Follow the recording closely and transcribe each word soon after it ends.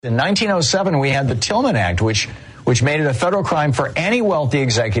In 1907, we had the Tillman Act, which made it a federal crime for any wealthy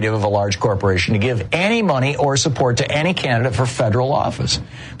executive of a large corporation to give any money or support to any candidate for federal office.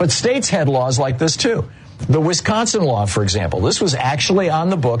 But states had laws like this, too. The Wisconsin law, for example, this was actually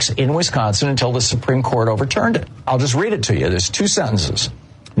on the books in Wisconsin until the Supreme Court overturned it. I'll just read it to you. There's 2 sentences.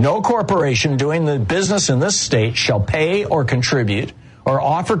 No corporation doing the business in this state shall pay or contribute or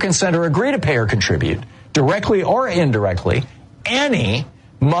offer consent or agree to pay or contribute, directly or indirectly, any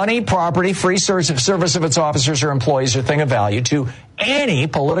money, property, free service of its officers or employees or thing of value to any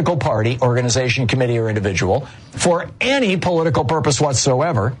political party, organization, committee, or individual for any political purpose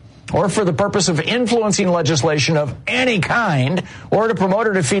whatsoever, or for the purpose of influencing legislation of any kind, or to promote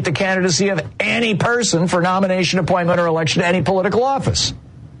or defeat the candidacy of any person for nomination, appointment, or election to any political office.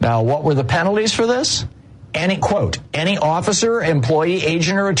 Now, what were the penalties for this? Any, quote, any officer, employee,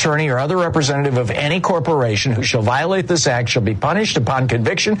 agent, or attorney, or other representative of any corporation who shall violate this act shall be punished upon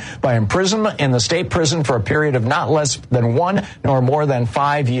conviction by imprisonment in the state prison for a period of not less than 1 nor more than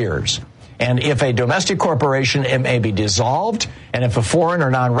 5 years. And if a domestic corporation, it may be dissolved. And if a foreign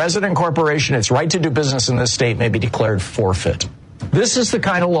or non-resident corporation, its right to do business in this state may be declared forfeit. This is the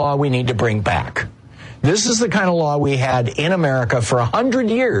kind of law we need to bring back. This is the kind of law we had in America for 100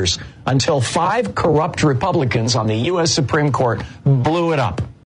 years until 5 corrupt Republicans on the U.S. Supreme Court blew it up.